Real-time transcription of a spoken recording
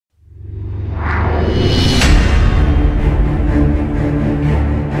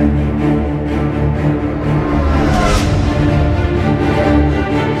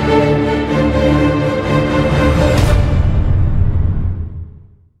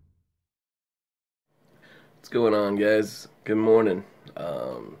going on, guys? Good morning.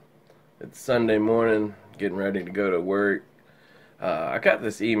 It's Sunday morning, getting ready to go to work. I got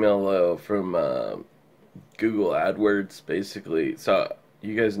this email from Google AdWords, basically. So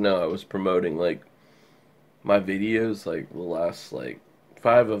you guys know I was promoting like my videos, like the last like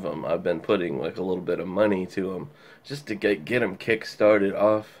 5 of them. I've been putting like a little bit of money to them just to get them kick started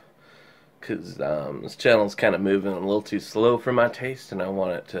off, because this channel's kind of moving a little too slow for my taste, and I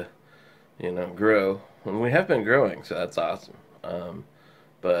want it to, grow. And we have been growing, so that's awesome.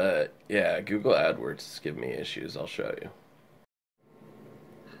 But yeah, Google AdWords is giving me issues. I'll show you.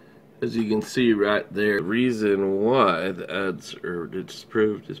 As you can see right there, the reason why the ads are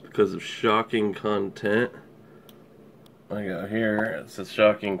disapproved is because of shocking content. I go here, it says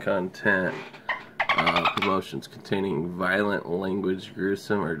shocking content. Promotions containing violent language,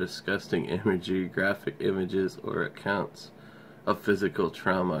 gruesome or disgusting imagery, graphic images, or accounts of physical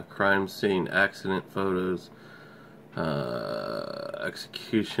trauma, crime scene, accident photos,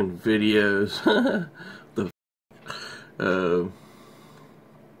 execution videos,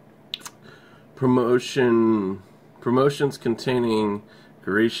 promotions containing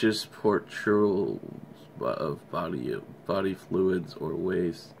gracious portrayals of body fluids or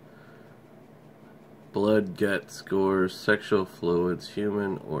waste, blood, guts, gore, sexual fluids,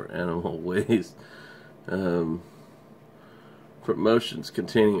 human or animal waste, promotions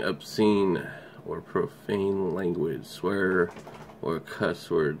containing obscene or profane language, swear or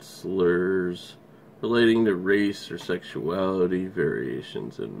cuss words, slurs relating to race or sexuality,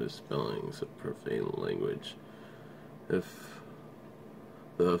 variations and misspellings of profane language. If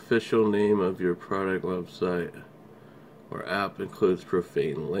the official name of your product, website, or app includes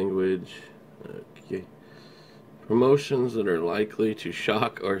profane language, okay. Promotions that are likely to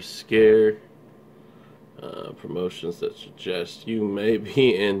shock or scare, promotions that suggest you may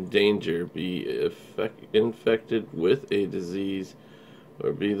be in danger, be infected with a disease,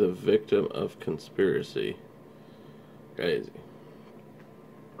 or be the victim of conspiracy. Crazy.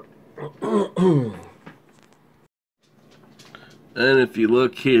 And if you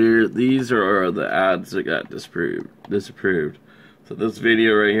look here, these are the ads that got disapproved. So this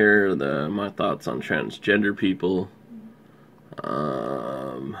video right here, my thoughts on transgender people.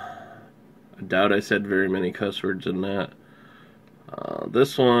 I doubt I said very many cuss words in that.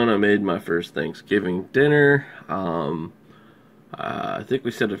 This one, I made my first Thanksgiving dinner. I think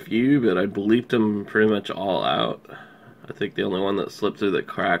we said a few, but I bleeped them pretty much all out. I think the only one that slipped through the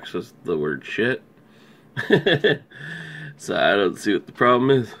cracks was the word shit. So I don't see what the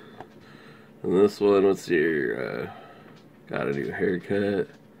problem is. And this one, what's your, got a new haircut.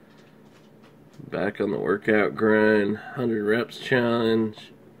 Back on the workout grind. 100 reps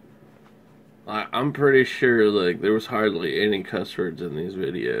challenge. I'm pretty sure, like, there was hardly any cuss words in these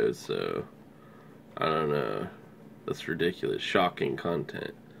videos, so I don't know. That's ridiculous. Shocking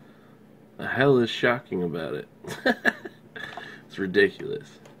content. The hell is shocking about it? It's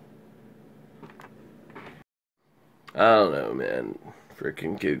ridiculous. I don't know, man.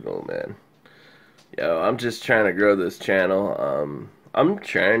 Freaking Google, man. Yo, I'm just trying to grow this channel. I'm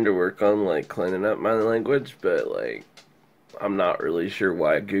trying to work on, like, cleaning up my language, but, like, I'm not really sure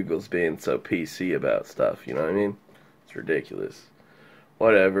why Google's being so PC about stuff, you know what I mean? It's ridiculous.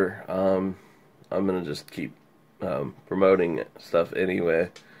 Whatever. I'm gonna just keep promoting stuff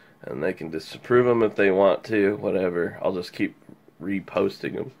anyway, and they can disapprove them if they want to, whatever. I'll just keep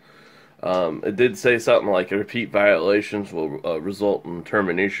reposting them. It did say something like repeat violations will result in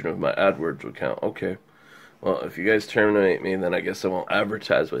termination of my AdWords account. Okay, well, if you guys terminate me, then I guess I won't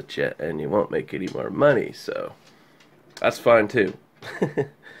advertise with you, and you won't make any more money, so that's fine too.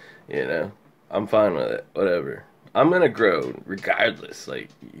 I'm fine with it, whatever. I'm gonna grow regardless. Like,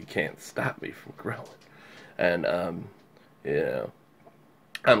 you can't stop me from growing. And,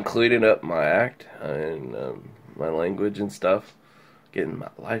 I'm cleaning up my act and my language and stuff, getting my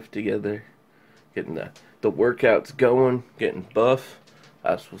life together, getting the workouts going, getting buff.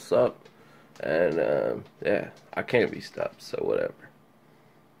 That's what's up. And, yeah, I can't be stopped, so whatever.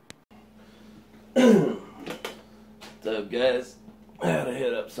 What's up, guys? I had to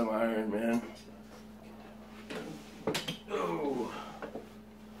hit up some iron, man. Oh.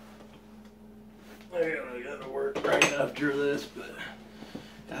 I gotta work right after this, but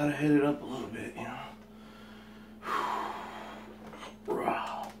gotta hit it up a little bit, you know.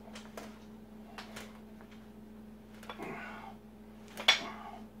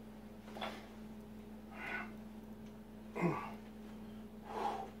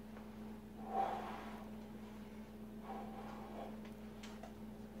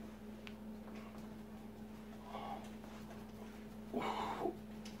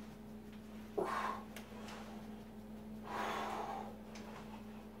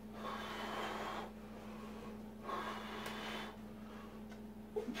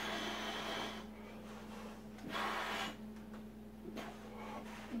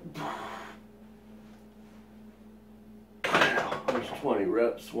 20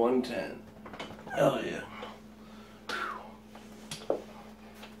 reps, 110. Hell yeah.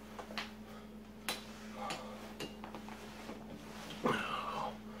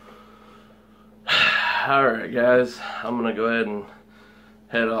 Alright guys, I'm gonna go ahead and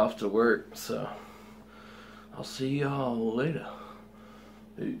head off to work, so I'll see y'all later.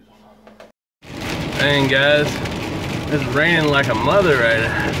 Peace. Dang guys, it's raining like a mother right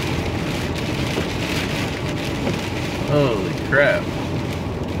now. Holy crap.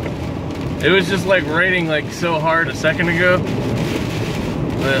 It was just like raining like so hard a second ago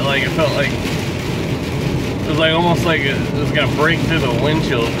that like it felt like it was like almost like it was gonna break through the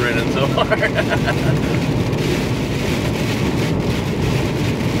windshield. It was raining so hard.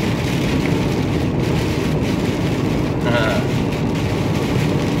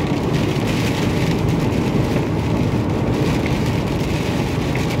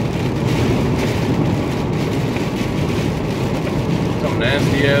 Some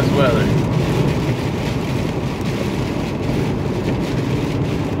nasty ass weather.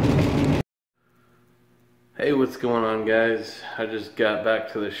 Hey, what's going on guys? I just got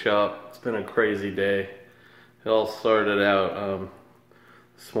back to the shop. It's been a crazy day. It all started out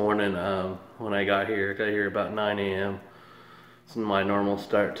this morning when I got here. I got here about 9 a.m. It's my normal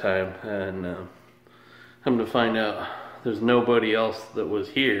start time, and come to find out there's nobody else that was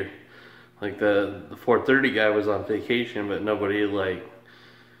here. Like the 4:30 guy was on vacation, but nobody like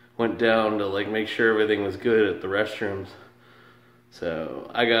went down to like make sure everything was good at the restrooms. So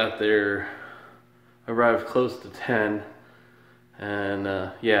I got there, arrived close to 10,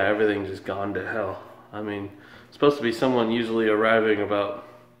 and yeah, everything just gone to hell. I mean, it's supposed to be someone usually arriving about,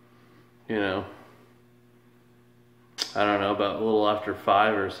 you know, I don't know, about a little after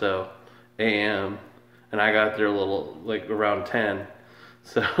 5 or so a.m. and I got there a little, like around 10.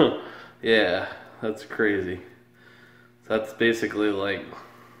 So yeah, that's crazy. So that's basically like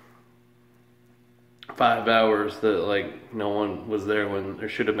 5 hours that like no one was there when there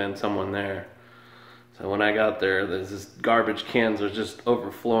should have been someone there. So when I got there, there's this garbage cans are just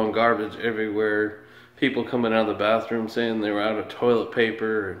overflowing garbage everywhere. People coming out of the bathroom saying they were out of toilet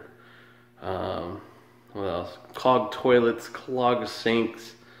paper. And, what else? Clogged toilets, clogged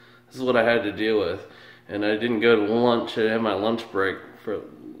sinks. This is what I had to deal with. And I didn't go to lunch. I had my lunch break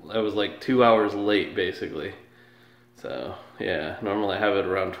I was like 2 hours late basically. So yeah, normally I have it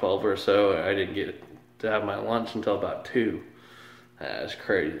around 12 or so. I didn't get to have my lunch until about 2. That's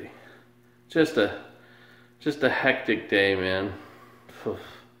crazy. Just a hectic day, man.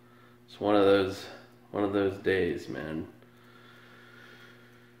 It's one of those days, man.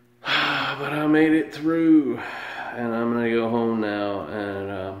 But I made it through, and I'm gonna go home now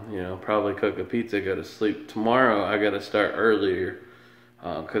and you know, probably cook a pizza, go to sleep. Tomorrow I gotta start earlier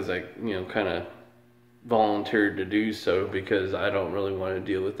because I, you know, kind of volunteered to do so because I don't really want to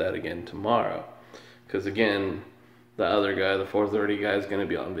deal with that again tomorrow. Because again, the other guy, the 4:30 guy, is gonna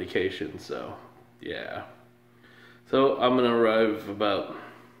be on vacation. So yeah. So I'm gonna arrive about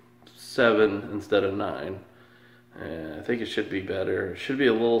 7 instead of 9. And I think it should be better. It should be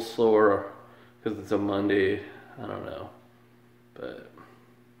a little slower because it's a Monday. I don't know. But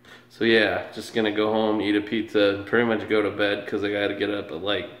so yeah, just gonna go home, eat a pizza, and pretty much go to bed because I gotta get up at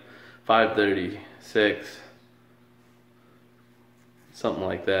like 5:30, 6, something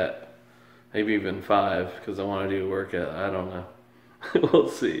like that. Maybe even 5 because I want to do a workout. I don't know. We'll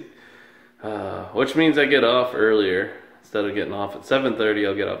see. Which means I get off earlier. Instead of getting off at 7:30,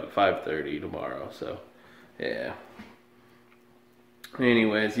 I'll get up at 5:30 tomorrow. So yeah.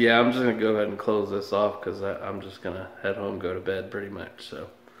 Anyways, yeah, I'm just gonna go ahead and close this off because I'm just gonna head home, go to bed pretty much. So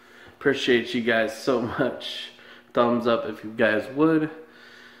appreciate you guys so much. Thumbs up if you guys would,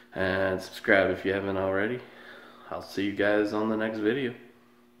 and subscribe if you haven't already. I'll see you guys on the next video.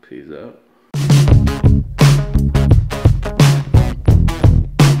 Peace out.